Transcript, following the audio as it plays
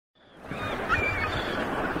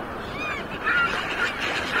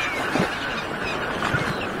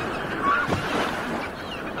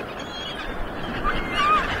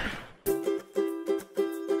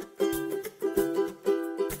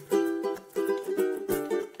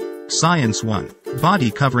Science 1. Body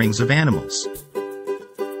coverings of animals.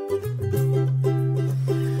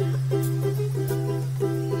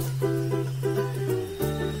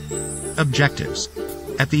 Objectives.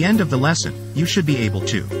 At the end of the lesson, you should be able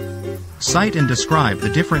to cite and describe the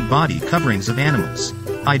different body coverings of animals.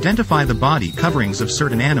 Identify the body coverings of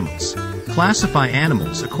certain animals. Classify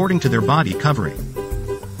animals according to their body covering.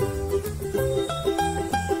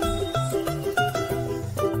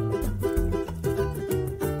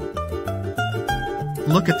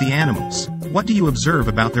 Look at the animals. What do you observe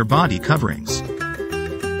about their body coverings?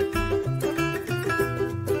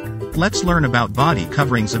 Let's learn about body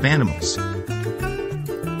coverings of animals.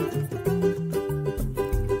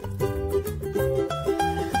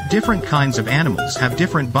 Different kinds of animals have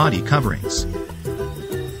different body coverings.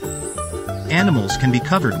 Animals can be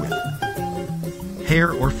covered with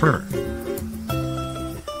hair or fur,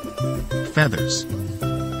 feathers,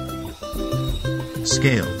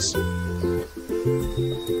 scales,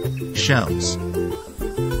 shells,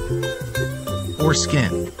 or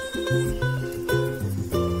skin.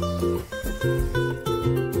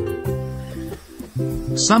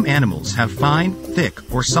 Some animals have fine, thick,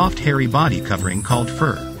 or soft hairy body covering called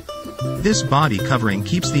fur. This body covering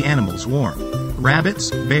keeps the animals warm. Rabbits,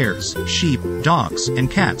 bears, sheep, dogs, and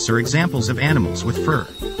cats are examples of animals with fur.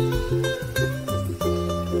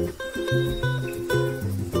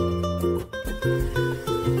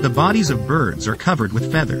 The bodies of birds are covered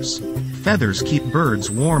with feathers. Feathers keep birds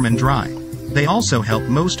warm and dry. They also help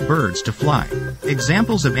most birds to fly.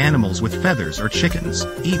 Examples of animals with feathers are chickens,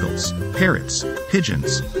 eagles, parrots,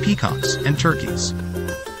 pigeons, peacocks, and turkeys.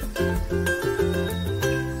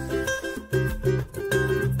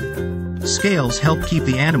 Scales help keep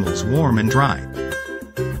the animals warm and dry.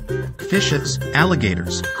 Fishes,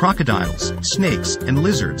 alligators, crocodiles, snakes, and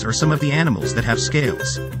lizards are some of the animals that have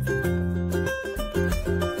scales.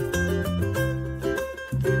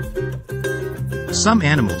 Some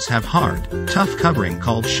animals have hard, tough covering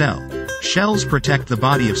called shell. Shells protect the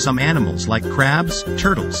body of some animals like crabs,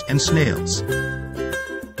 turtles, and snails.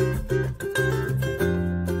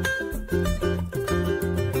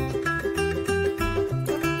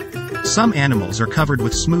 Some animals are covered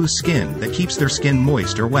with smooth skin that keeps their skin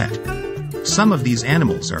moist or wet. Some of these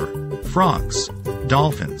animals are frogs,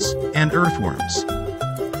 dolphins, and earthworms.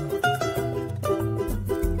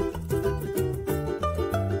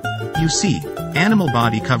 You see, animal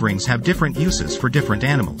body coverings have different uses for different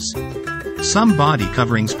animals. Some body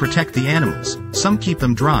coverings protect the animals, some keep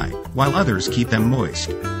them dry, while others keep them moist.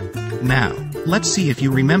 Now, let's see if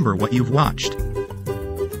you remember what you've watched.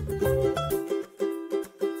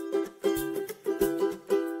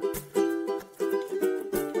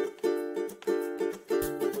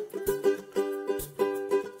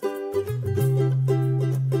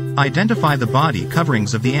 Identify the body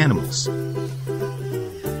coverings of the animals.